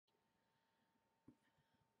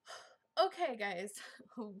Okay, guys,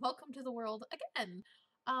 welcome to the world again.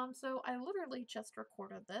 So I literally just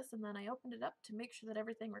recorded this and then I opened it up to make sure that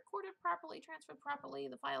everything recorded properly, transferred properly,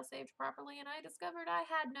 the file saved properly, and I discovered I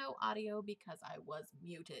had no audio because I was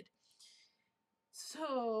muted.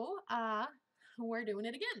 So, we're doing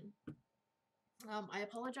it again. I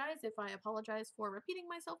apologize if I apologize for repeating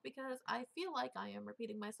myself because I feel like I am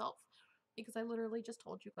repeating myself because I literally just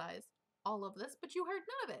told you guys all of this, but you heard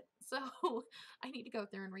none of it. So I need to go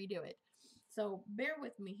through and redo it. So bear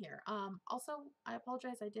with me here. Also, I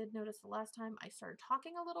apologize. I did notice the last time I started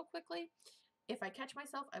talking a little quickly. If I catch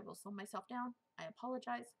myself, I will slow myself down. I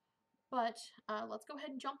apologize. But let's go ahead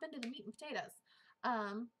and jump into the meat and potatoes.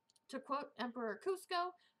 Um, to quote Emperor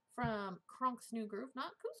Cusco from Kronk's New Groove,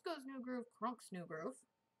 not Cusco's New Groove, Kronk's New Groove.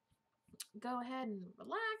 Go ahead and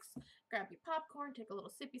relax, grab your popcorn, take a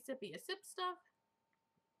little sippy of sip stuff.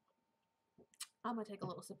 I'm gonna take a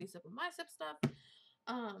little sippy sip of my sip stuff,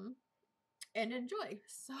 um, and enjoy.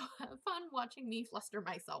 So have fun watching me fluster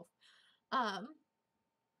myself. Um,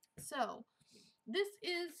 so this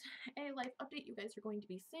is a life update. You guys are going to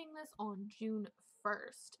be seeing this on June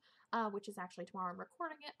 1st, which is actually tomorrow. I'm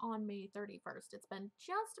recording it on May 31st. It's been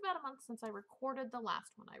just about a month since I recorded the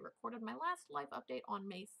last one. I recorded my last life update on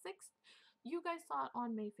May 6th. You guys saw it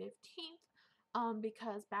on May 15th,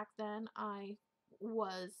 because back then I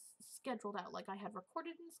was scheduled out. Like I had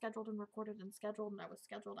recorded and scheduled and recorded and scheduled, and I was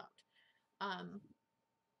scheduled out. Um,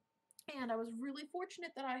 and I was really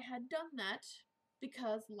fortunate that I had done that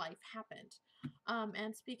because life happened.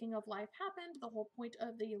 And speaking of life happened, the whole point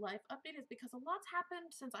of the life update is because a lot's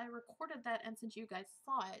happened since I recorded that and since you guys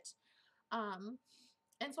saw it. Um,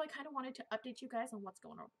 and so I kind of wanted to update you guys on what's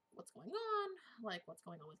going on, like what's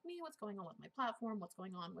going on with me, what's going on with my platform, what's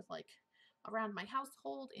going on with like around my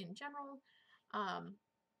household in general, um,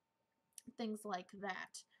 things like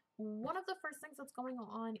that. One of the first things that's going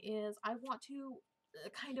on is I want to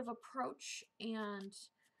kind of approach and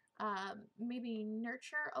maybe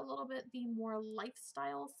nurture a little bit the more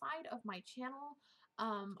lifestyle side of my channel.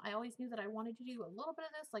 I always knew that I wanted to do a little bit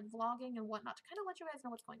of this, like vlogging and whatnot, to kind of let you guys know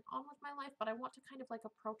what's going on with my life, but I want to kind of like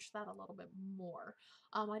approach that a little bit more.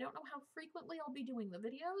 I don't know how frequently I'll be doing the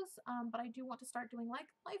videos, but I do want to start doing like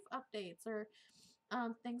life updates or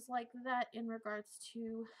things like that in regards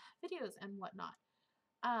to videos and whatnot.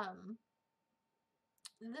 Um,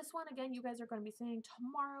 this one, again, you guys are going to be seeing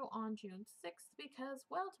tomorrow on June 6th because,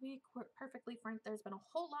 well, to be perfectly frank, there's been a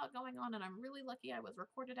whole lot going on, and I'm really lucky I was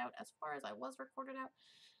recorded out as far as I was recorded out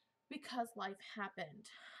because life happened.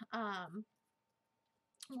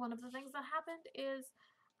 One of the things that happened is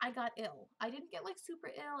I got ill. I didn't get like super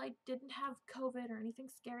ill. I didn't have COVID or anything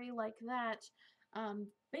scary like that.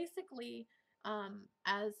 Basically,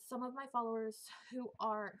 as some of my followers who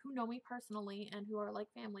know me personally and who are like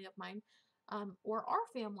family of mine, or are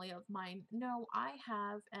family of mine, know I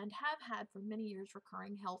have and have had for many years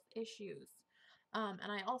recurring health issues.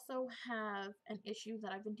 And I also have an issue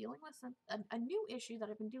that I've been dealing with since a new issue that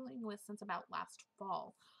I've been dealing with since about last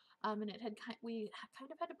fall. And we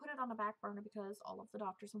kind of had to put it on a back burner because all of the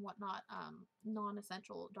doctors and whatnot,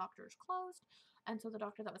 non-essential doctors closed, and so the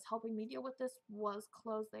doctor that was helping me deal with this was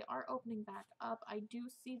closed. They are opening back up. I do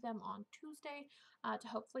see them on Tuesday to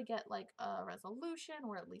hopefully get like a resolution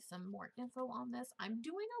or at least some more info on this. I'm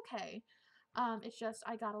doing okay. It's just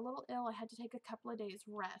I got a little ill. I had to take a couple of days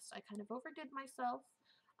rest. I kind of overdid myself,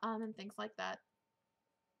 and things like that.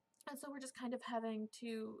 And so we're just kind of having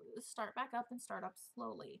to start back up and start up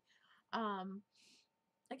slowly. Um,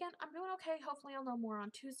 Again, I'm doing okay. Hopefully I'll know more on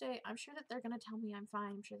Tuesday. I'm sure that they're going to tell me I'm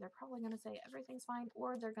fine. I'm sure they're probably going to say everything's fine,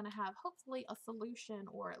 or they're going to have hopefully a solution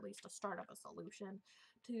or at least a start of a solution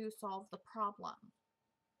to solve the problem.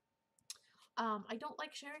 I don't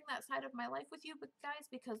like sharing that side of my life with you guys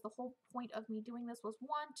because the whole point of me doing this was,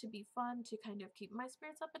 one, to be fun, to kind of keep my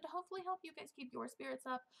spirits up, and to hopefully help you guys keep your spirits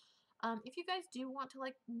up. If you guys do want to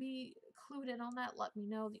like be clued in on that, let me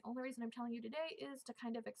know. The only reason I'm telling you today is to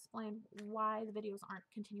kind of explain why the videos aren't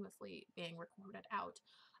continuously being recorded out.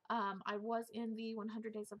 I was in the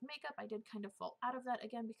 100 days of makeup. I did kind of fall out of that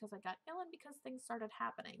again because I got ill and because things started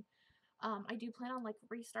happening. I do plan on like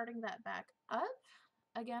restarting that back up.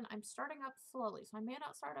 Again, I'm starting up slowly, so I may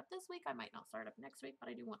not start up this week, I might not start up next week, but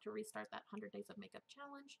I do want to restart that 100 Days of Makeup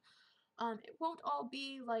challenge. It won't all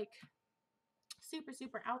be like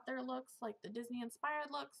super out there looks, like the Disney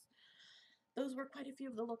inspired looks. Those were quite a few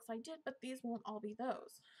of the looks I did, but these won't all be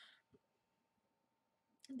those.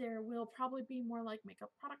 There will probably be more like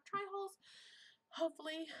makeup product try hauls,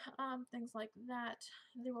 hopefully, things like that.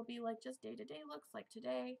 There will be like just day-to-day looks like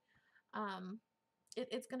today.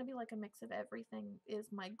 It's going to be like a mix of everything is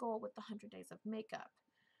my goal with the 100 Days of Makeup.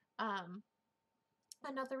 Um,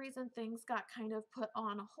 Another reason things got kind of put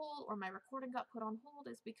on hold, or my recording got put on hold,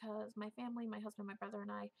 is because my family, my husband, my brother,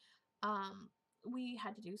 and I, um, we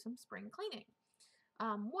had to do some spring cleaning.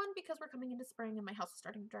 One, because we're coming into spring and my house is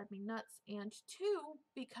starting to drive me nuts, and two,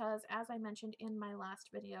 because as I mentioned in my last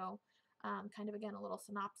video, kind of again a little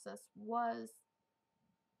synopsis was,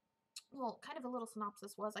 well, kind of a little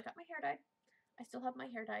synopsis was I got my hair dyed. I still have my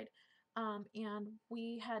hair dyed. And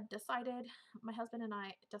we had decided, my husband and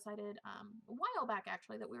I decided a while back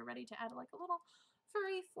actually, that we were ready to add like a little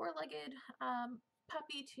furry four-legged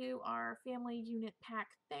puppy to our family unit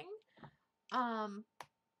pack thing. Um,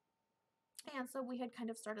 and so we had kind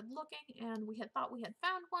of started looking, and we had thought we had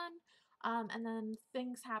found one. And then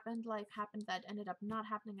things happened, life happened, that ended up not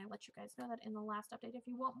happening. I let you guys know that in the last update. If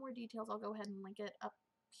you want more details, I'll go ahead and link it up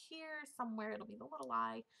here somewhere. It'll be the little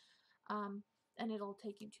eye, and it'll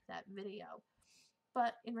take you to that video.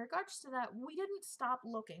 But in regards to that, we didn't stop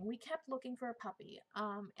looking. We kept looking for a puppy.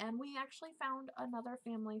 And we actually found another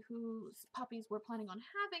family whose puppies were planning on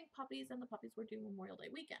having puppies, and the puppies were due Memorial Day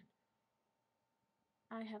weekend.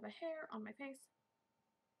 I have a hair on my face.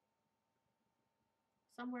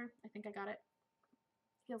 Somewhere. I think I got it.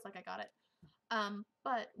 Feels like I got it.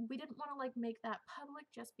 But we didn't want to like make that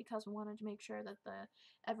public, just because we wanted to make sure that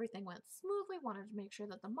everything went smoothly, wanted to make sure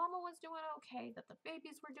that the mama was doing okay, that the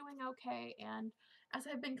babies were doing okay, and as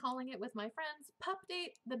I've been calling it with my friends, pup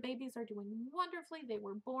date, the babies are doing wonderfully. They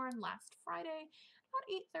were born last Friday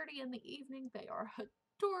about 8:30 in the evening. They are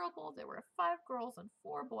adorable. There were 5 girls and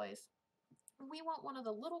 4 boys. We want one of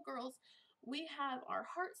the little girls. We have our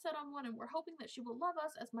heart set on one, and we're hoping that she will love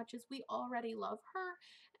us as much as we already love her,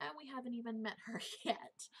 and we haven't even met her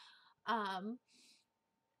yet. Um,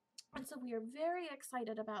 and so we are very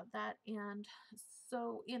excited about that. And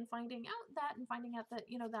so in finding out that, and finding out that,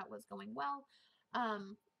 that was going well,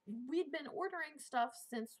 we'd been ordering stuff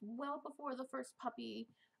since well before the first puppy,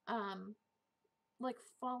 like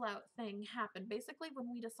fallout thing happened. Basically, when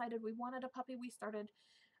we decided we wanted a puppy, we started,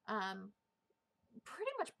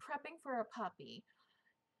 pretty much prepping for a puppy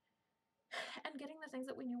and getting the things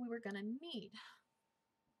that we knew we were going to need.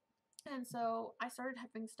 And so I started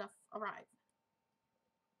having stuff arrive.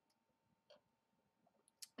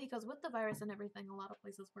 Because with the virus and everything, a lot of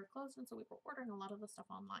places were closed, and so we were ordering a lot of the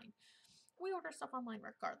stuff online. We order stuff online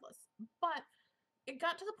regardless. But it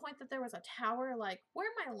got to the point that there was a tower, like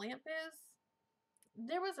where my lamp is,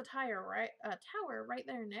 there was a tower right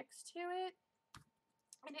there next to it.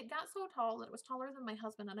 And it got so tall that it was taller than my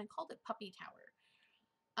husband, and I called it Puppy Tower.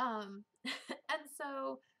 And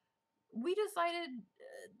so we decided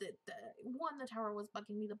that one, the tower was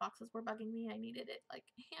bugging me, the boxes were bugging me, I needed it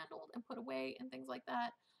like handled and put away and things like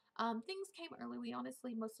that. Things came early. We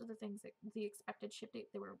honestly, most of the things, the expected ship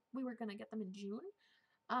date, we were gonna get them in June.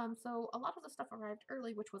 So a lot of the stuff arrived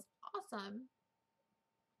early, which was awesome.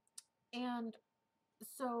 And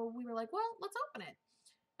so we were like, well, let's open it.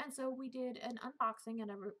 And so we did an unboxing,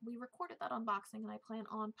 and we recorded that unboxing, and I plan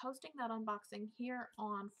on posting that unboxing here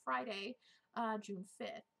on Friday, June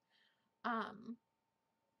 5th. And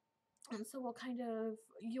so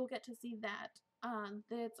you'll get to see that.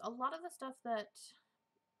 That's a lot of the stuff that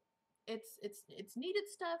it's needed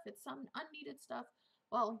stuff, it's some unneeded stuff.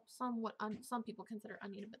 Well, some people consider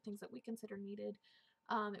unneeded, but things that we consider needed.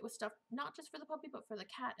 It was stuff not just for the puppy, but for the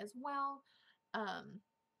cat as well.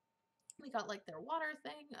 We got like their water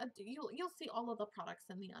thing. You'll see all of the products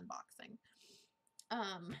in the unboxing.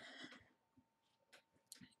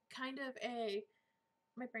 Kind of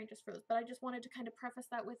my brain just froze, but I just wanted to kind of preface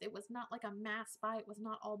that with, it was not like a mass buy. It was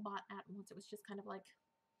not all bought at once. It was just kind of like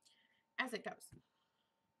as it goes.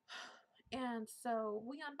 And so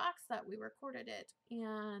we unboxed that, we recorded it,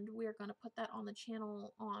 and we're going to put that on the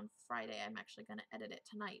channel on Friday. I'm actually going to edit it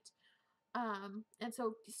tonight. And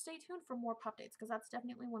so stay tuned for more pup dates, because that's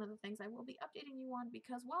definitely one of the things I will be updating you on,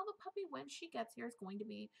 because while the puppy, when she gets here, is going to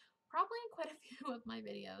be probably in quite a few of my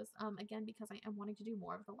videos, again, because I am wanting to do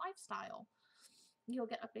more of the lifestyle. You'll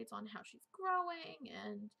get updates on how she's growing,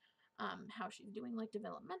 and how she's doing like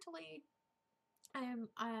developmentally. I am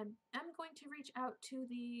going to reach out to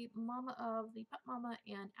the mama of the pup mama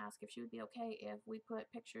and ask if she would be okay if we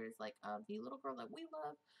put pictures like of the little girl that we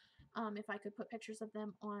love, if I could put pictures of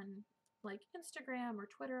them on like Instagram or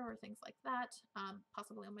Twitter or things like that,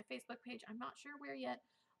 possibly on my Facebook page. I'm not sure where yet,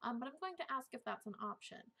 but I'm going to ask if that's an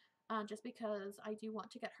option, just because I do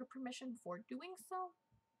want to get her permission before doing so,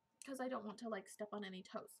 because I don't want to like step on any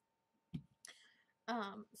toes.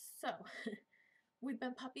 So we've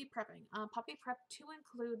been puppy prepping. Puppy prep to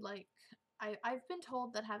include, like, I've been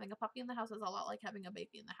told that having a puppy in the house is a lot like having a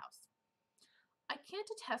baby in the house. I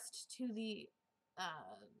can't attest to the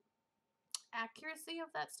accuracy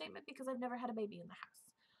of that statement because I've never had a baby in the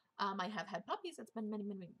house. I have had puppies. It's been many,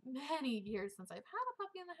 many, many years since I've had a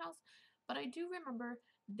puppy in the house, but I do remember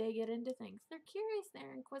they get into things. They're curious,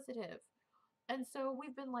 they're inquisitive. And so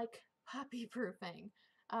we've been like puppy proofing.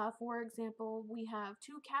 For example, we have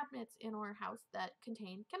two cabinets in our house that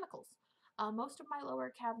contain chemicals. Most of my lower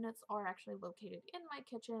cabinets are actually located in my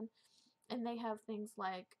kitchen, and they have things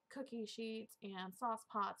like cookie sheets and sauce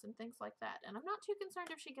pots and things like that. And I'm not too concerned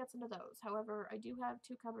if she gets into those. However, I do have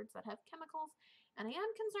two cupboards that have chemicals, and I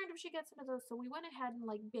am concerned if she gets into those. So we went ahead and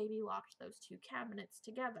like baby locked those two cabinets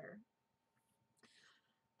together.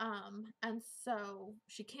 And so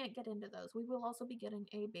she can't get into those. We will also be getting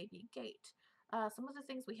a baby gate. Some of the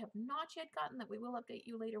things we have not yet gotten that we will update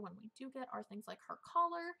you later when we do get are things like her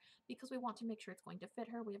collar, because we want to make sure it's going to fit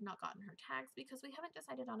her. We have not gotten her tags because we haven't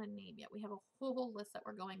decided on a name yet. We have a whole list that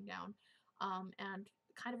we're going down. And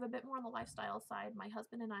kind of a bit more on the lifestyle side, my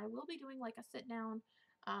husband and I will be doing like a sit down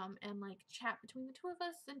and like chat between the two of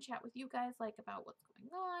us and chat with you guys like about what's going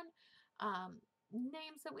on,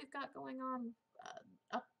 names that we've got going on,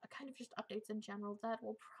 kind of just updates in general. That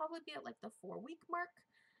will probably be at like the 4-week mark.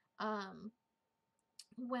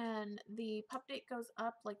 When the pup date goes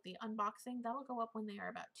up, like the unboxing, that'll go up when they are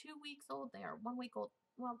about 2 weeks old. They are 1 week old,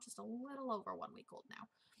 well, just a little over 1 week old now.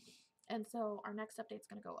 And so our next update's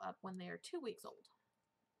going to go up when they are 2 weeks old,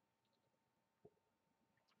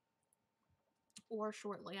 or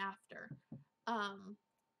shortly after.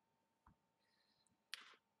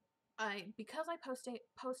 Because I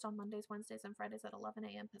post on Mondays, Wednesdays, and Fridays at 11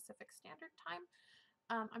 a.m. Pacific Standard Time.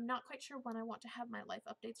 I'm not quite sure when I want to have my life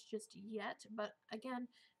updates just yet, but again,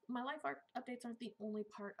 my life updates aren't the only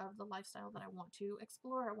part of the lifestyle that I want to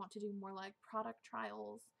explore. I want to do more like product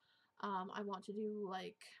trials. I want to do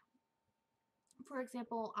like, for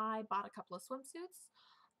example, I bought a couple of swimsuits,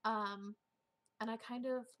 and I kind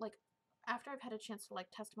of like, after I've had a chance to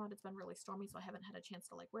like test them out, it's been really stormy, so I haven't had a chance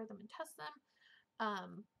to like wear them and test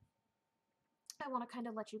them. I want to kind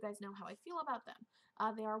of let you guys know how I feel about them.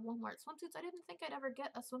 They are Walmart swimsuits. I didn't think I'd ever get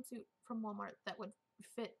a swimsuit from Walmart that would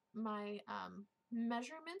fit my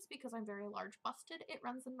measurements because I'm very large busted. It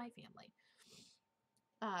runs in my family.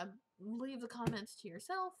 Leave the comments to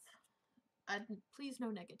yourself. Please, no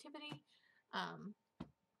negativity.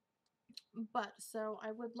 But so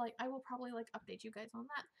I will probably like update you guys on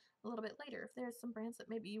that a little bit later. If there's some brands that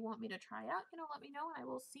maybe you want me to try out, let me know and I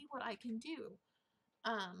will see what I can do.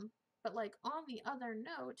 But like on the other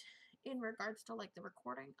note, in regards to like the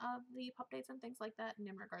recording of the pup dates and things like that, and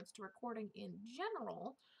in regards to recording in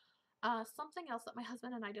general, something else that my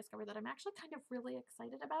husband and I discovered that I'm actually kind of really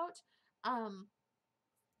excited about,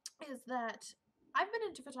 is that I've been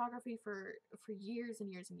into photography for years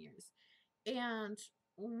and years and years. And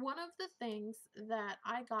one of the things that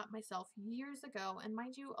I got myself years ago, and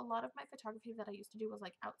mind you, a lot of my photography that I used to do was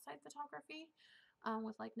like outside photography,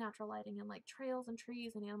 with like natural lighting and like trails and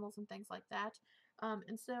trees and animals and things like that.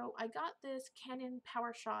 And so I got this Canon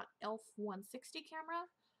PowerShot ELPH 160 camera.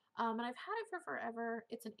 And I've had it for forever.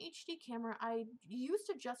 It's an HD camera. I used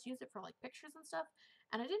to just use it for like pictures and stuff,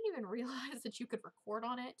 and I didn't even realize that you could record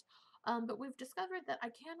on it. But we've discovered that I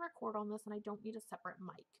can record on this and I don't need a separate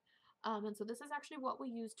mic. And so this is actually what we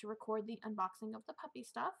use to record the unboxing of the puppy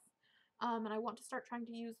stuff. And I want to start trying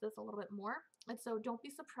to use this a little bit more. And so don't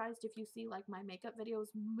be surprised if you see like my makeup videos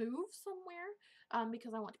move somewhere,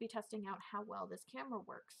 because I want to be testing out how well this camera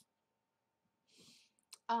works.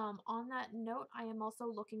 On that note, I am also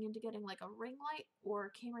looking into getting like a ring light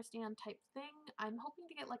or camera stand type thing. I'm hoping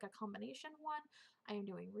to get like a combination one. I am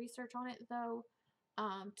doing research on it though,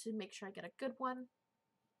 to make sure I get a good one,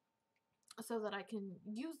 so that I can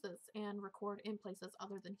use this and record in places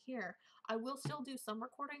other than here. I will still do some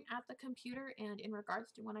recording at the computer, and in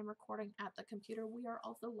regards to when I'm recording at the computer, we are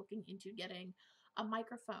also looking into getting a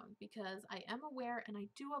microphone, because I am aware, and I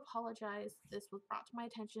do apologize, this was brought to my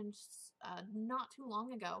attention not too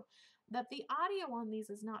long ago, that the audio on these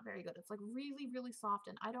is not very good. It's like really, really soft,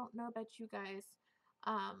 and I don't know about you guys.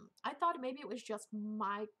 I thought maybe it was just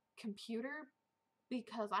my computer,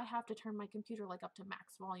 because I have to turn my computer like up to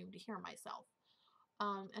max volume to hear myself.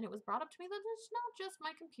 And it was brought up to me that it's not just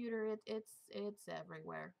my computer, it's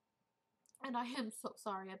everywhere. And I am so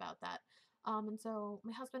sorry about that. And so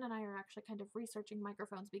my husband and I are actually kind of researching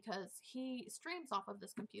microphones because he streams off of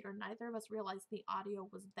this computer. Neither of us realized the audio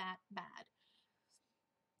was that bad.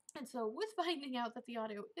 And so with finding out that the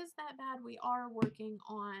audio is that bad, we are working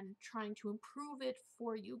on trying to improve it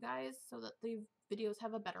for you guys so that the videos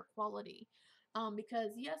have a better quality.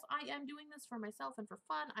 Because yes, I am doing this for myself and for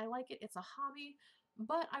fun. I like it. It's a hobby.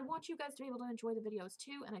 But I want you guys to be able to enjoy the videos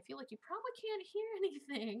too. And I feel like you probably can't hear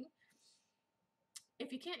anything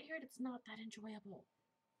if you can't hear it, it's not that enjoyable.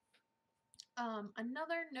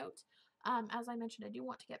 Another note, as I mentioned, I do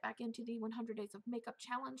want to get back into the 100 Days of Makeup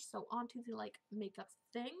Challenge, so onto the, like, makeup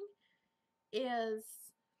thing is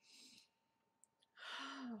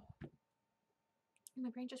my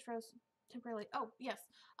brain just froze temporarily. Oh, yes.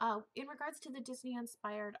 In regards to the Disney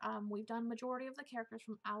inspired, we've done majority of the characters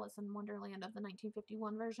from Alice in Wonderland of the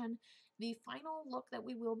 1951 version. The final look that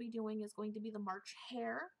we will be doing is going to be the March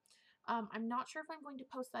Hare. I'm not sure if I'm going to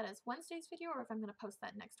post that as Wednesday's video or if I'm going to post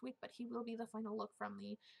that next week, but he will be the final look from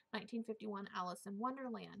the 1951 Alice in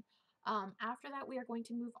Wonderland. After that, we are going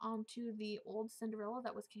to move on to the old Cinderella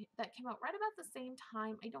that came out right about the same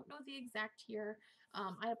time. I don't know the exact year.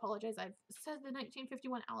 I apologize. I've said the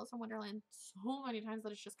 1951 Alice in Wonderland so many times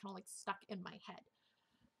that it's just kind of like stuck in my head.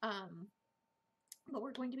 But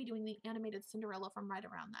we're going to be doing the animated Cinderella from right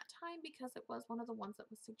around that time because it was one of the ones that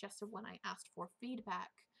was suggested when I asked for feedback.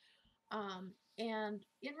 And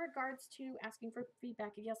in regards to asking for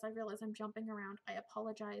feedback, yes, I realize I'm jumping around. I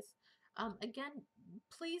apologize. Again,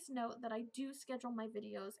 please note that I do schedule my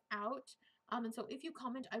videos out. And so if you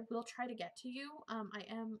comment, I will try to get to you. I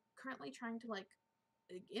am currently trying to like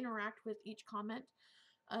interact with each comment.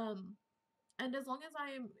 And as long as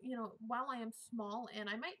I'm, while I am small and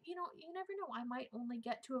I might, you never know, I might only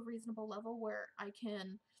get to a reasonable level where I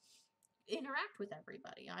can interact with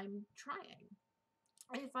everybody. I'm trying.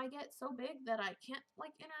 If I get so big that I can't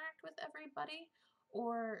like interact with everybody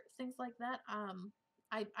or things like that,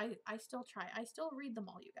 I still try. I still read them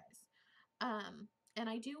all, you guys. And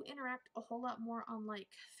I do interact a whole lot more on like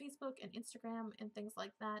Facebook and Instagram and things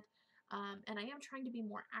like that. And I am trying to be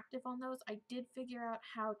more active on those. I did figure out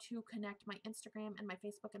how to connect my Instagram and my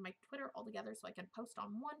Facebook and my Twitter all together so I can post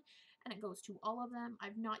on one and it goes to all of them.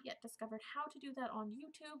 I've not yet discovered how to do that on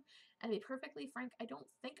YouTube. And to be perfectly frank, I don't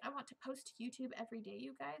think I want to post to YouTube every day,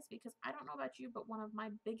 you guys, because I don't know about you, but one of my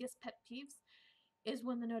biggest pet peeves is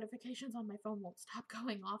when the notifications on my phone won't stop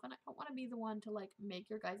going off, and I don't want to be the one to like make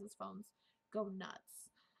your guys' phones go nuts.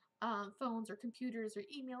 Phones or computers or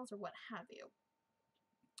emails or what have you.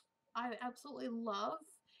 I absolutely love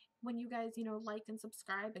when you guys, like and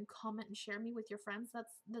subscribe and comment and share me with your friends.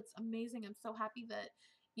 That's amazing. I'm so happy that,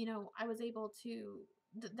 I was able to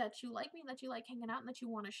that you like me, that you like hanging out, and that you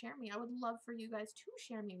want to share me. I would love for you guys to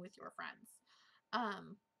share me with your friends.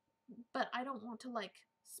 Um, but I don't want to like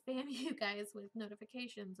spam you guys with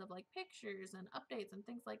notifications of like pictures and updates and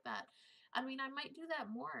things like that. I mean, I might do that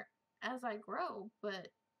more as I grow, but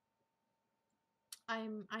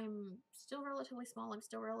I'm still relatively small. I'm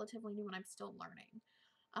still relatively new and I'm still learning.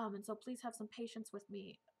 And so please have some patience with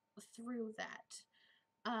me through that.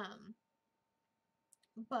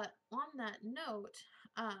 But on that note,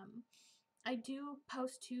 I do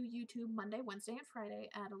post to YouTube Monday, Wednesday, and Friday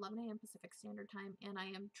at 11 a.m. Pacific Standard Time, and I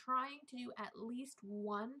am trying to do at least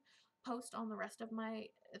one post on the rest of my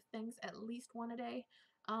things, at least one a day.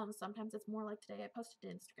 Sometimes it's more like today. I posted to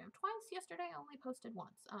Instagram twice. Yesterday, I only posted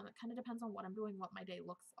once. It kind of depends on what I'm doing, what my day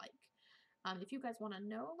looks like. If you guys want to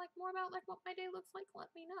know like more about like what my day looks like, let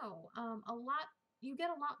me know. You get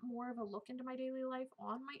a lot more of a look into my daily life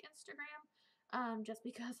on my Instagram. Just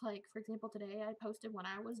because, like, for example, today I posted when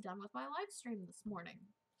I was done with my live stream this morning.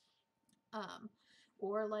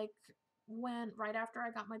 Or like when right after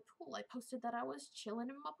I got my pool, I posted that I was chilling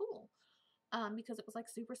in my pool. Because it was like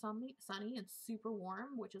super sunny and super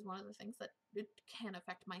warm, which is one of the things that it can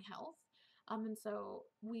affect my health. And so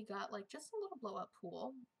we got like just a little blow up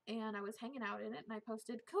pool and I was hanging out in it and I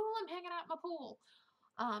posted, cool, I'm hanging out in my pool.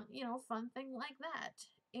 Fun thing like that.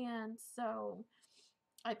 And so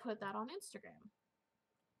I put that on Instagram.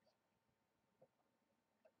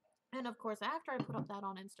 And of course, after I put up that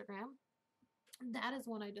on Instagram, that is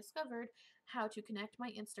when I discovered how to connect my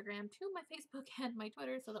Instagram to my Facebook and my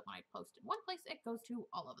Twitter so that when I post in one place, it goes to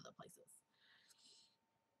all of the places.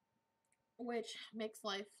 Which makes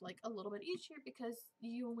life like a little bit easier because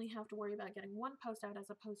you only have to worry about getting one post out as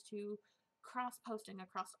opposed to cross-posting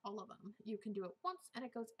across all of them. You can do it once and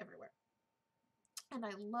it goes everywhere. And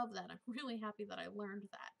I love that. I'm really happy that I learned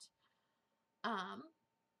that.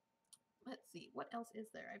 Let's see, what else is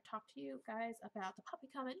there? I've talked to you guys about the puppy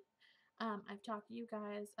coming. I've talked to you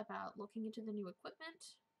guys about looking into the new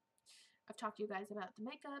equipment. I've talked to you guys about the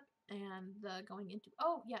makeup and the going into,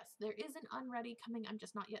 oh yes, there is an unready coming. I'm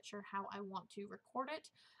just not yet sure how I want to record it.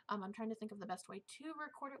 I'm trying to think of the best way to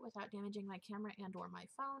record it without damaging my camera and or my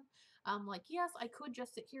phone. Like, yes, I could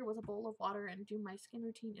just sit here with a bowl of water and do my skin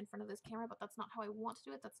routine in front of this camera, but that's not how I want to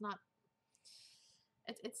do it. That's not,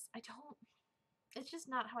 it's just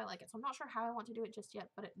not how I like it. So I'm not sure how I want to do it just yet,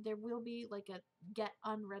 but there will be like a get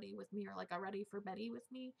unready with me or like a ready for Betty with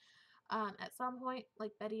me. At some point,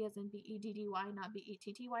 like Betty as in Beddy, not Betty,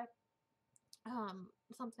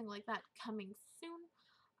 something like that coming soon.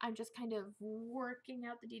 I'm just kind of working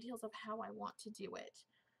out the details of how I want to do it.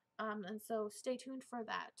 And so stay tuned for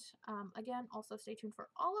that. Again, also stay tuned for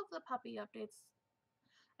all of the puppy updates.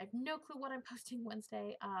 I have no clue what I'm posting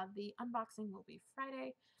Wednesday. The unboxing will be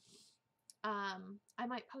Friday. I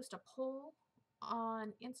might post a poll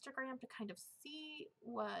on Instagram to kind of see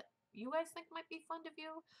what you guys think might be fun to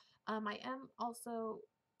view. I am also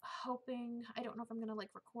hoping, I don't know if I'm going to like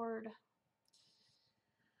record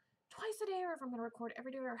twice a day or if I'm going to record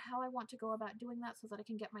every day or how I want to go about doing that so that I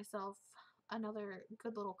can get myself another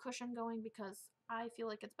good little cushion going, because I feel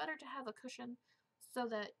like it's better to have a cushion so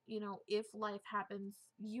that, you know, if life happens,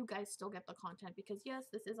 you guys still get the content, because yes,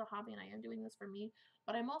 this is a hobby and I am doing this for me,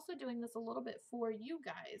 but I'm also doing this a little bit for you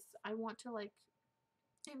guys. I want to like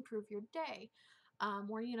improve your day.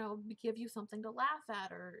 Or, you know, give you something to laugh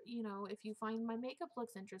at, or, you know, if you find my makeup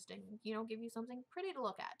looks interesting, you know, give you something pretty to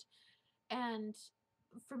look at. And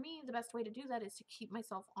for me, the best way to do that is to keep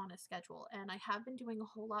myself on a schedule. And I have been doing a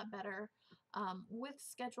whole lot better with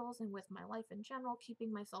schedules and with my life in general,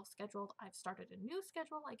 keeping myself scheduled. I've started a new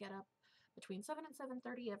schedule. I get up between 7 and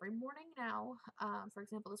 7:30 every morning now. For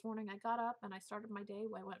example, this morning I got up and I started my day.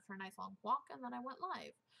 I went for a nice long walk and then I went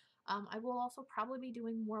live. I will also probably be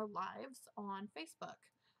doing more lives on Facebook.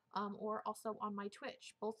 Or also on my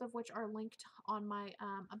Twitch, both of which are linked on my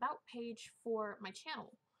about page for my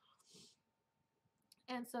channel.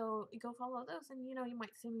 And so go follow those and, you know, you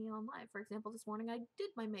might see me on live. For example, this morning I did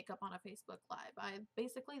my makeup on a Facebook Live.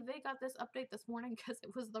 They got this update this morning because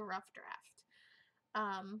it was the rough draft.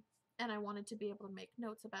 And I wanted to be able to make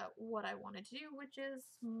notes about what I wanted to do, which is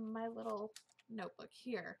my little notebook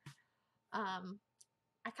here.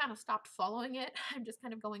 I kind of stopped following it. I'm just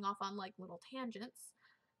kind of going off on like little tangents.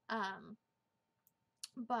 Um,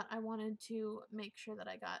 but I wanted to make sure that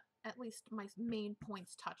I got at least my main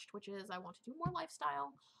points touched, which is I want to do more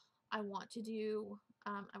lifestyle. I want to do,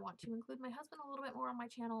 I want to include my husband a little bit more on my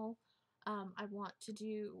channel. I want to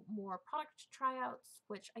do more product tryouts,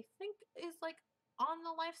 which I think is like on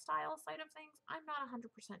the lifestyle side of things. I'm not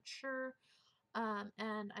 100% sure.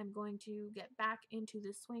 And I'm going to get back into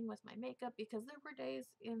the swing with my makeup, because there were days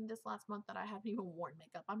in this last month that I haven't even worn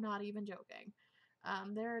makeup. I'm not even joking.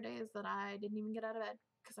 There are days that I didn't even get out of bed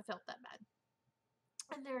because I felt that bad.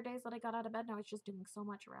 And there are days that I got out of bed and I was just doing so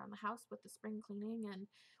much around the house with the spring cleaning and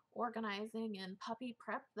organizing and puppy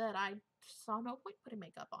prep that I saw no point putting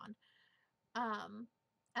makeup on.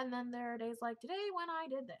 And then there are days like today when I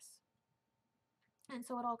did this. And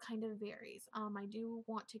so it all kind of varies. I do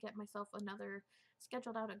want to get myself another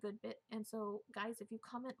scheduled out a good bit. And so, guys, if you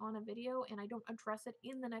comment on a video and I don't address it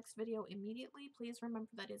in the next video immediately, please remember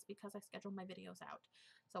that is because I schedule my videos out.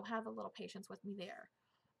 So have a little patience with me there.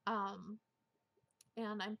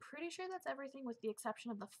 And I'm pretty sure that's everything with the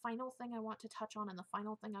exception of the final thing I want to touch on and the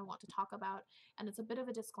final thing I want to talk about. And it's a bit of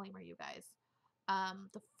a disclaimer, you guys.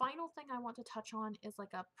 The final thing I want to touch on is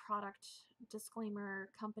like a product disclaimer,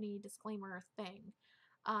 company disclaimer thing.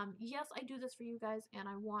 Yes, I do this for you guys, and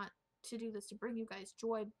I want to do this to bring you guys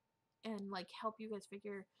joy and like help you guys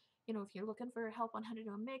figure, you know, if you're looking for help on how to do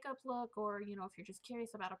a makeup look, or, you know, if you're just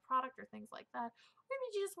curious about a product or things like that, or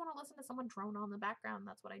maybe you just want to listen to someone drone on the background.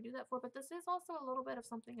 That's what I do that for. But this is also a little bit of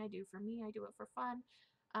something I do for me. I do it for fun.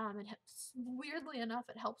 Weirdly enough,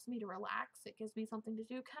 it helps me to relax. It gives me something to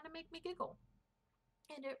do, kind of make me giggle.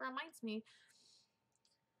 And it reminds me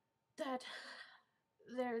that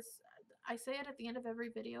there's, I say it at the end of every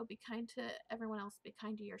video, be kind to everyone else, be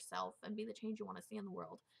kind to yourself, and be the change you want to see in the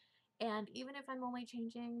world. And even if I'm only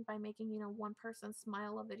changing by making, you know, one person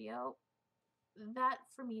smile a video, that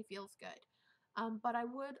for me feels good. But I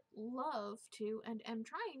would love to, and am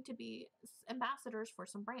trying to be ambassadors for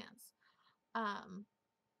some brands.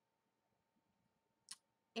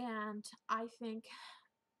 And I think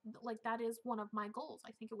like that is one of my goals.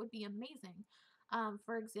 I think it would be amazing.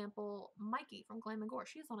 For example, Mikey from Glam and Gore,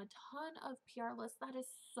 she's on a ton of PR lists. That is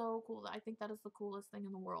so cool. I think that is the coolest thing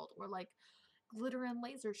in the world. Or like Glitter and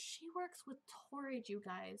Laser, she works with Torrid, you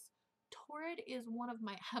guys. Torrid is one of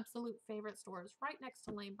my absolute favorite stores, right next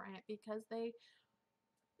to Lane Bryant, because they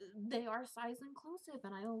are size inclusive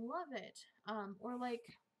and I love it. Or like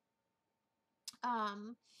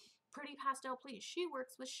Pretty Pastel Please, she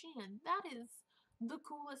works with Shein. That is the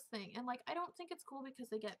coolest thing. And like, I don't think it's cool because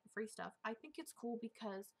they get free stuff. I think it's cool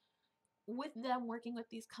because with them working with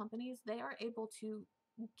these companies, they are able to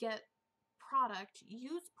get product,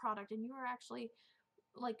 use product, and you are actually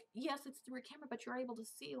like, yes, it's through a camera, but you're able to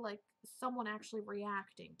see like someone actually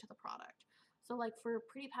reacting to the product. So like for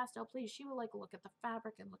Pretty Pastel Please, she will like look at the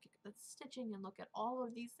fabric and look at the stitching and look at all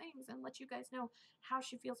of these things and let you guys know how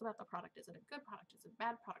she feels about the product. Is it a good product? Is it a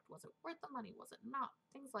bad product? Was it worth the money? Was it not?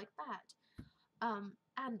 Things like that.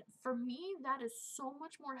 And for me, that is so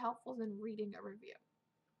much more helpful than reading a review.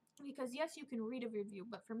 Because yes, you can read a review,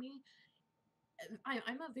 but for me,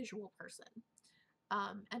 I'm a visual person.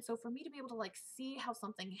 And so for me to be able to like see how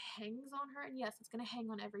something hangs on her, and yes, it's going to hang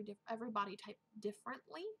on every body type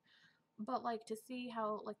differently, but like to see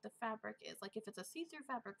how like the fabric is, like if it's a see-through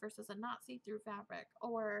fabric versus a not see-through fabric,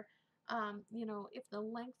 or you know, if the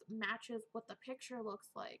length matches what the picture looks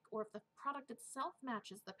like, or if the product itself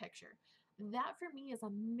matches the picture, that for me is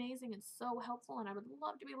amazing and so helpful, and I would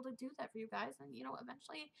love to be able to do that for you guys, and you know,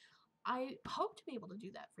 eventually I hope to be able to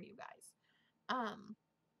do that for you guys. Um,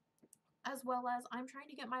 as well as I'm trying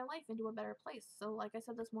to get my life into a better place. So like I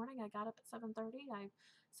said this morning, I got up at 7:30. I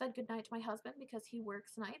said goodnight to my husband because he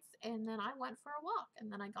works nights, and then I went for a walk, and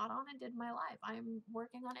then I got on and did my life. I'm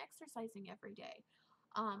working on exercising every day.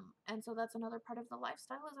 And so that's another part of the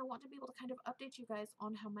lifestyle, is I want to be able to kind of update you guys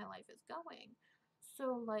on how my life is going.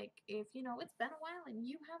 So like if you know it's been a while and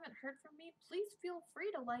you haven't heard from me, please feel free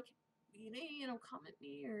to like comment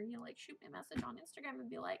me, or like shoot me a message on Instagram and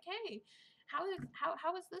be like, hey, how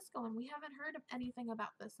is this going? We haven't heard of anything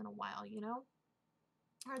about this in a while, you know?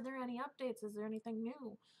 Are there any updates? Is there anything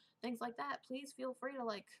new? Things like that. Please feel free to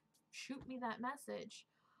like shoot me that message.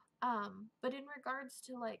 But in regards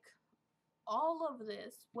to like all of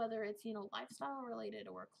this, whether it's, lifestyle related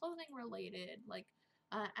or clothing related, like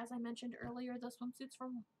as I mentioned earlier, the swimsuits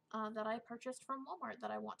from that I purchased from Walmart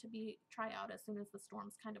that I want to try out as soon as the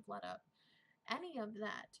storms kind of let up. Any of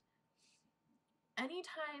that,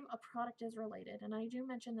 anytime a product is related, and I do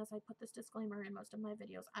mention this, I put this disclaimer in most of my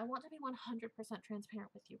videos, I want to be 100%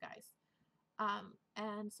 transparent with you guys.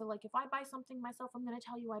 And so like if I buy something myself, I'm going to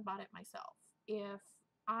tell you I bought it myself. If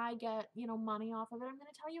I get, money off of it, I'm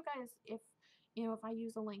going to tell you guys if I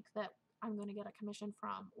use a link that I'm going to get a commission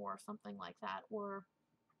from or something like that. Or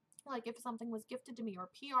like if something was gifted to me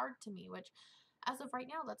or PR'd to me, which as of right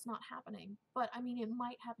now, that's not happening. But I mean, it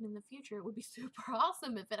might happen in the future. It would be super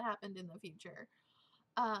awesome if it happened in the future.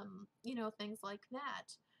 Things like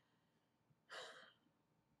that.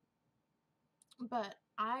 But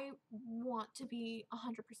I want to be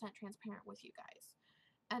 100% transparent with you guys.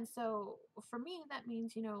 And so for me, that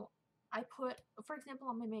means, I put, for example,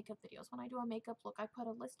 on my makeup videos, when I do a makeup look, I put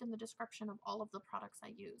a list in the description of all of the products I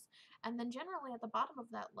use. And then generally at the bottom of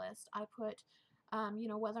that list, I put,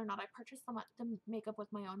 whether or not I purchased the makeup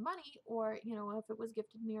with my own money, or, if it was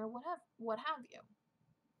gifted me or what have you.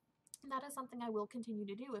 And that is something I will continue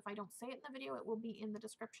to do. If I don't say it in the video, it will be in the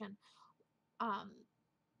description. Um,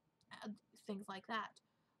 Things like that.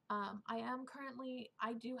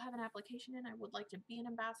 I do have an application in. I would like to be an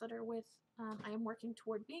ambassador with, I am working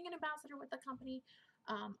toward being an ambassador with the company.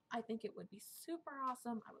 I think it would be super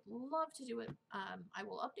awesome. I would love to do it. I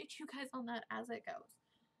will update you guys on that as it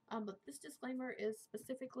goes. But this disclaimer is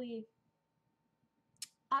specifically,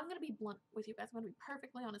 I'm going to be blunt with you guys. I'm going to be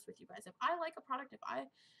perfectly honest with you guys. If I like a product, if I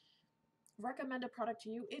recommend a product to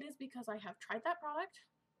you, it is because I have tried that product.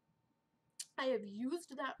 I have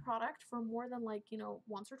used that product for more than like,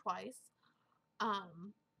 once or twice.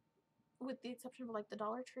 With the exception of like the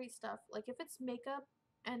Dollar Tree stuff, like if it's makeup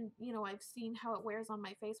and, I've seen how it wears on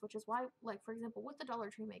my face, which is why, like, for example, with the Dollar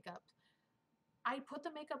Tree makeup, I put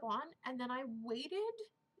the makeup on and then I waited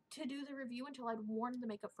to do the review until I'd worn the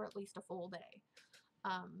makeup for at least a full day.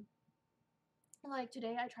 Like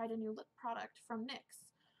today I tried a new lip product from NYX.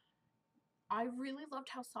 I really loved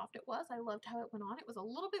how soft it was. I loved how it went on. It was a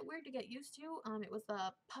little bit weird to get used to. It was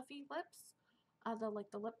the puffy lips,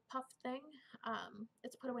 the lip puff thing.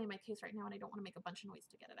 It's put away in my case right now, and I don't want to make a bunch of noise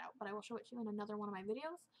to get it out, but I will show it to you in another one of my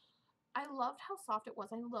videos. I loved how soft it was.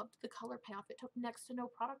 I loved the color payoff. It took next to no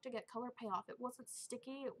product to get color payoff. It wasn't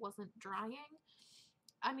sticky. It wasn't drying.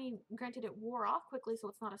 I mean, granted, it wore off quickly, so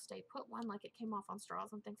it's not a stay put one. Like it came off on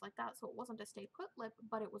straws and things like that, so it wasn't a stay put lip,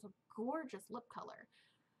 but it was a gorgeous lip color.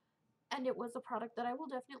 And it was a product that I will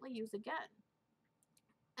definitely use again.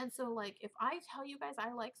 And so, like, if I tell you guys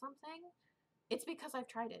I like something, it's because I've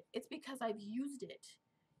tried it. It's because I've used it.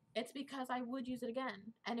 It's because I would use it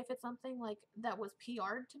again. And if it's something like that was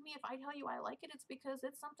PR'd to me, if I tell you I like it, it's because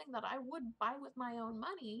it's something that I would buy with my own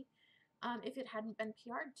money if it hadn't been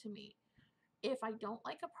PR'd to me. If I don't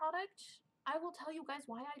like a product, I will tell you guys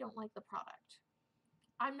why I don't like the product.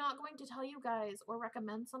 I'm not going to tell you guys or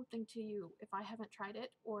recommend something to you if I haven't tried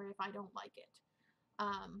it or if I don't like it.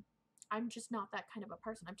 I'm just not that kind of a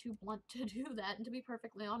person. I'm too blunt to do that. And to be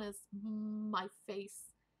perfectly honest, my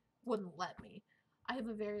face wouldn't let me. I have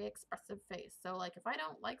a very expressive face. So like if I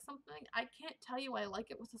don't like something, I can't tell you I like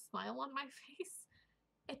it with a smile on my face.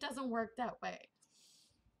 It doesn't work that way.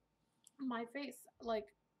 My face, like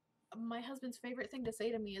my husband's favorite thing to say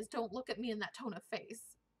to me is don't look at me in that tone of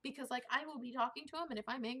face. Because like I will be talking to him and if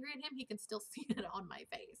I'm angry at him, he can still see it on my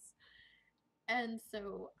face. And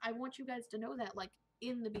so I want you guys to know that like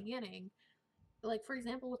in the beginning, like for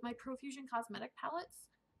example with my Profusion cosmetic palettes,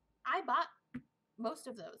 I bought most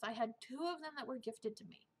of those. I had 2 of them that were gifted to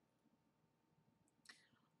me.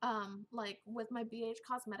 Like with my BH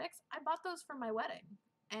Cosmetics, I bought those for my wedding.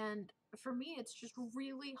 And for me, it's just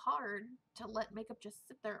really hard to let makeup just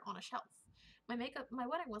sit there on a shelf. My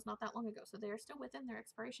wedding was not that long ago, so they are still within their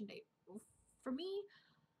expiration date. For me,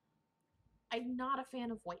 I'm not a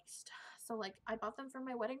fan of waste. So like I bought them for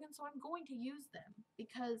my wedding and so I'm going to use them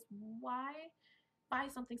because why buy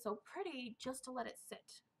something so pretty just to let it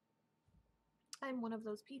sit? I'm one of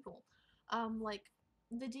those people. Like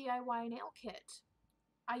the DIY nail kit,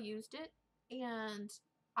 I used it and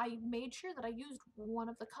I made sure that I used one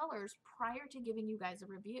of the colors prior to giving you guys a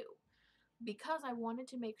review because I wanted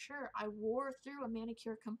to make sure I wore through a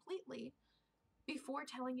manicure completely before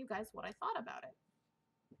telling you guys what I thought about it.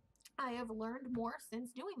 I have learned more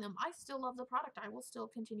since doing them. I still love the product. I will still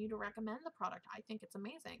continue to recommend the product. I think it's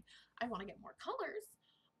amazing. I want to get more colors,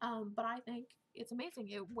 but I think it's amazing.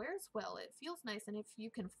 It wears well. It feels nice. And if you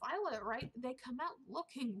can file it right, they come out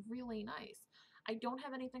looking really nice. I don't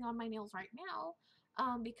have anything on my nails right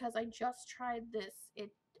now because I just tried this. It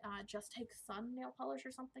just takes sun nail polish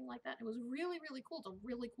or something like that. It was really, really cool. It's a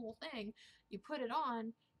really cool thing. You put it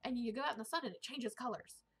on and you go out in the sun and it changes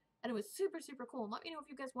colors and it was super super cool. And let me know if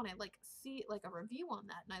you guys want to like see like a review on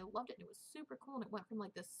that. And I loved it and it was super cool and it went from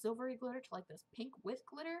like this silvery glitter to like this pink with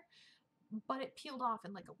glitter, but it peeled off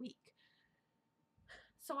in like a week.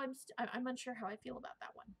 So I'm unsure how I feel about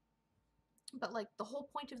that one, but like the whole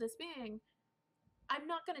point of this being, I'm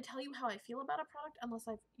not going to tell you how I feel about a product unless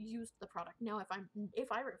I've used the product. Now if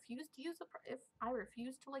I refuse to use if I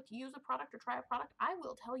refuse to like use a product or try a product, I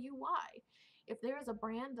will tell you why. If there is a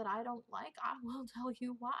brand that I don't like, I will tell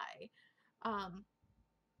you why. um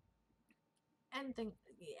anything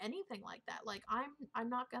anything like that. Like I'm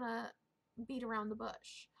not gonna beat around the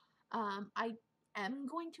bush. I am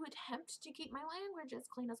going to attempt to keep my language as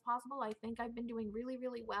clean as possible. I think I've been doing really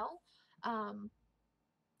really well. um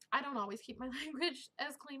I don't always keep my language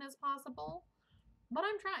as clean as possible, but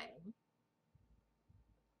I'm trying.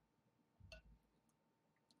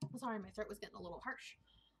 Sorry, my throat was getting a little harsh.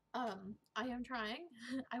 I am trying.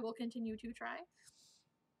 I will continue to try.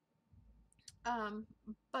 Um,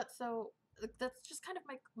 but so that's just kind of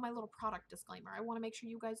my little product disclaimer. I want to make sure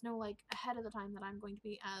you guys know like ahead of the time that I'm going to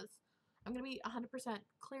be 100%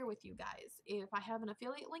 clear with you guys. If I have an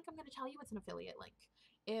affiliate link, I'm going to tell you it's an affiliate link.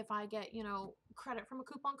 If I get, credit from a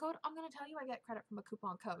coupon code, I'm going to tell you I get credit from a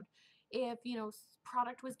coupon code. If,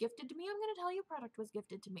 product was gifted to me, I'm going to tell you product was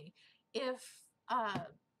gifted to me. If,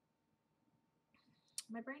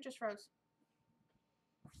 my brain just froze.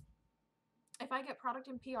 If I get product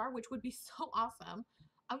in PR, which would be so awesome,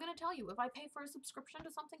 I'm going to tell you. If I pay for a subscription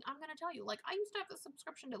to something, I'm going to tell you. Like, I used to have the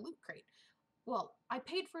subscription to Loot Crate. Well, I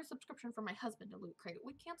paid for a subscription for my husband to Loot Crate.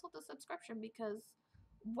 We canceled the subscription because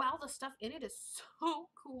while the stuff in it is so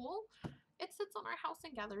cool, it sits on our house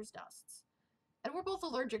and gathers dusts. And we're both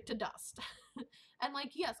allergic to dust. And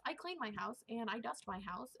like, yes, I clean my house and I dust my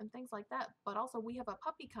house and things like that. But also we have a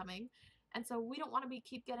puppy coming. And so we don't want to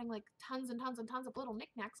keep getting like tons and tons and tons of little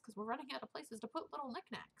knickknacks because we're running out of places to put little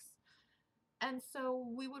knickknacks. And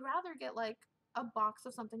so we would rather get like a box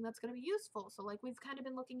of something that's going to be useful. So like we've kind of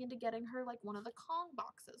been looking into getting her like one of the Kong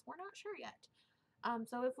boxes. We're not sure yet.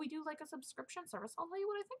 So if we do like a subscription service, I'll tell you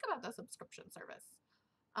what I think about the subscription service.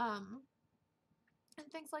 And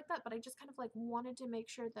things like that. But I just kind of like wanted to make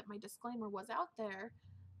sure that my disclaimer was out there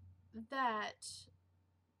that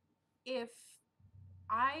if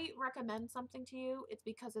I recommend something to you, it's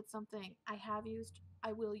because it's something I have used,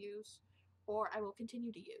 I will use, or I will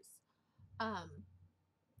continue to use. Um,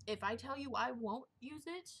 if I tell you I won't use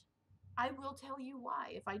it, I will tell you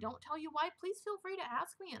why. If I don't tell you why, please feel free to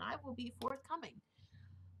ask me and I will be forthcoming.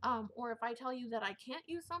 Or if I tell you that I can't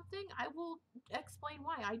use something, I will explain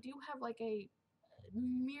why. I do have like a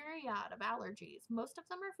myriad of allergies. Most of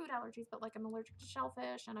them are food allergies, but like I'm allergic to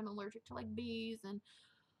shellfish and I'm allergic to like bees and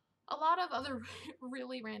a lot of other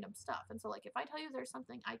really random stuff. And so like if I tell you there's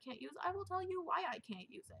something I can't use, I will tell you why I can't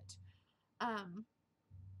use it.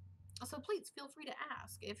 So please feel free to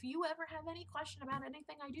ask. If you ever have any question about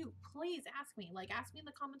anything I do, please ask me. Like ask me in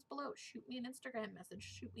the comments below, shoot me an Instagram message,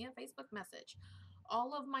 shoot me a Facebook message.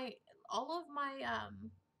 All of my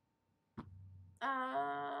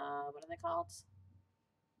what are they called?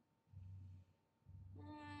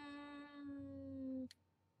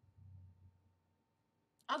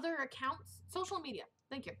 other accounts, social media.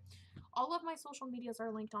 Thank you. All of my social medias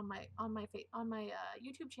are linked on my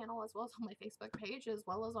YouTube channel, as well as on my Facebook page, as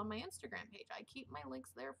well as on my Instagram page. I keep my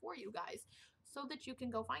links there for you guys so that you can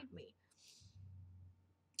go find me.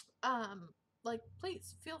 Like,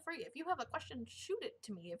 please feel free. If you have a question, shoot it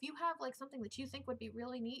to me. If you have like something that you think would be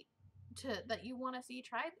really neat that you want to see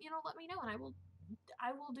tried, let me know, and I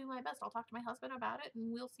will do my best. I'll talk to my husband about it,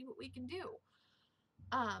 and we'll see what we can do.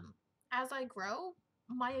 As I grow,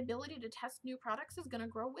 my ability to test new products is going to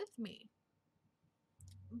grow with me.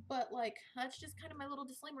 But like, that's just kind of my little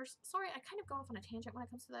disclaimer. Sorry, I kind of go off on a tangent when it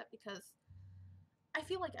comes to that, because I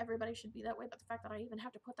feel like everybody should be that way, but the fact that I even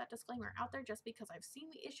have to put that disclaimer out there just because I've seen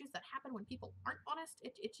the issues that happen when people aren't honest,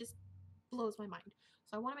 it just blows my mind.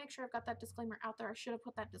 So I want to make sure I've got that disclaimer out there. I should have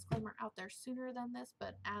put that disclaimer out there sooner than this,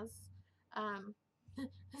 but as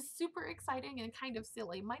super exciting and kind of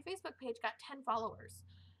silly. My Facebook page got 10 followers,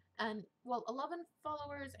 and well, 11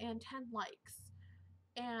 followers and 10 likes.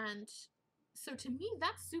 And so to me,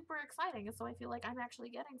 that's super exciting. And so I feel like I'm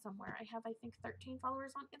actually getting somewhere. I have, I think, 13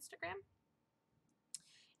 followers on Instagram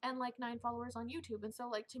and like 9 followers on YouTube. And so,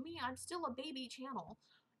 like, to me, I'm still a baby channel.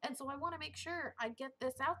 And so I want to make sure I get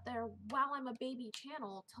this out there while I'm a baby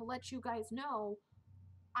channel to let you guys know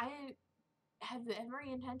I have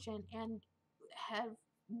every intention and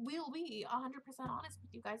will be 100% honest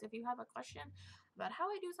with you guys. If you have a question about how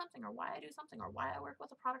I do something, or why I do something, or why I work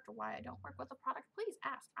with a product, or why I don't work with a product, please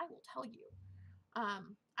ask. I will tell you.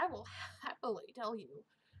 I will happily tell you.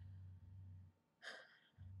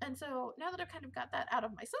 And so now that I've kind of got that out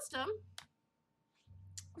of my system,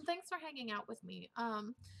 thanks for hanging out with me.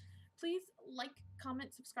 Please like,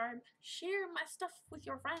 comment, subscribe, share my stuff with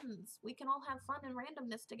your friends. We can all have fun and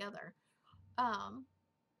randomness together.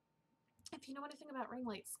 If you know anything about ring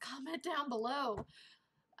lights, comment down below.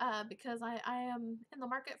 Because I am in the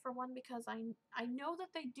market for one, because I know that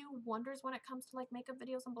they do wonders when it comes to like makeup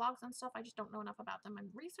videos and blogs and stuff. I just don't know enough about them. I'm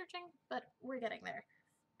researching, but we're getting there.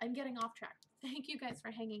 I'm getting off track. Thank you guys for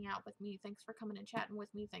hanging out with me. Thanks for coming and chatting with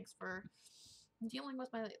me. Thanks for dealing with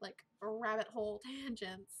my like rabbit hole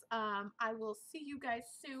tangents. I will see you guys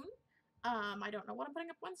soon. I don't know what I'm putting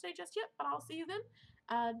up Wednesday just yet, but I'll see you then.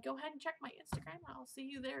 Go ahead and check my Instagram. I'll see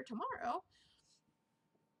you there tomorrow.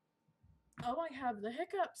 Oh, I have the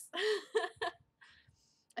hiccups.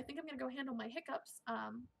 I think I'm going to go handle my hiccups.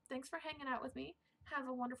 Thanks for hanging out with me. Have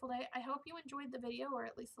a wonderful day. I hope you enjoyed the video, or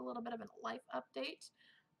at least a little bit of a life update.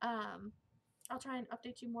 I'll try and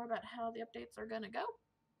update you more about how the updates are going to go.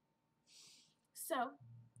 So,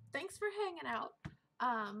 thanks for hanging out.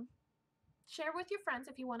 Share with your friends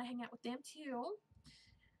if you want to hang out with them too.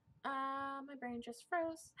 My brain just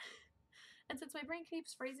froze. And since my brain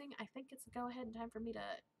keeps freezing, I think it's a go ahead and time for me to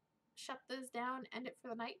shut this down, end it for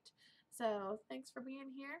the night. So thanks for being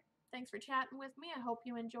here. Thanks for chatting with me. I hope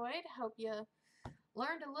you enjoyed. Hope you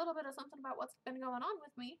learned a little bit of something about what's been going on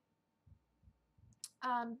with me.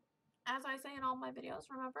 As I say in all my videos,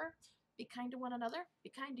 remember, be kind to one another. Be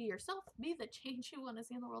kind to yourself. Be the change you want to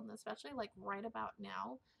see in the world, and especially like right about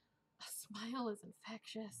now, a smile is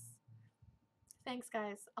infectious. Thanks,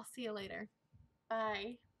 guys. I'll see you later.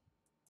 Bye.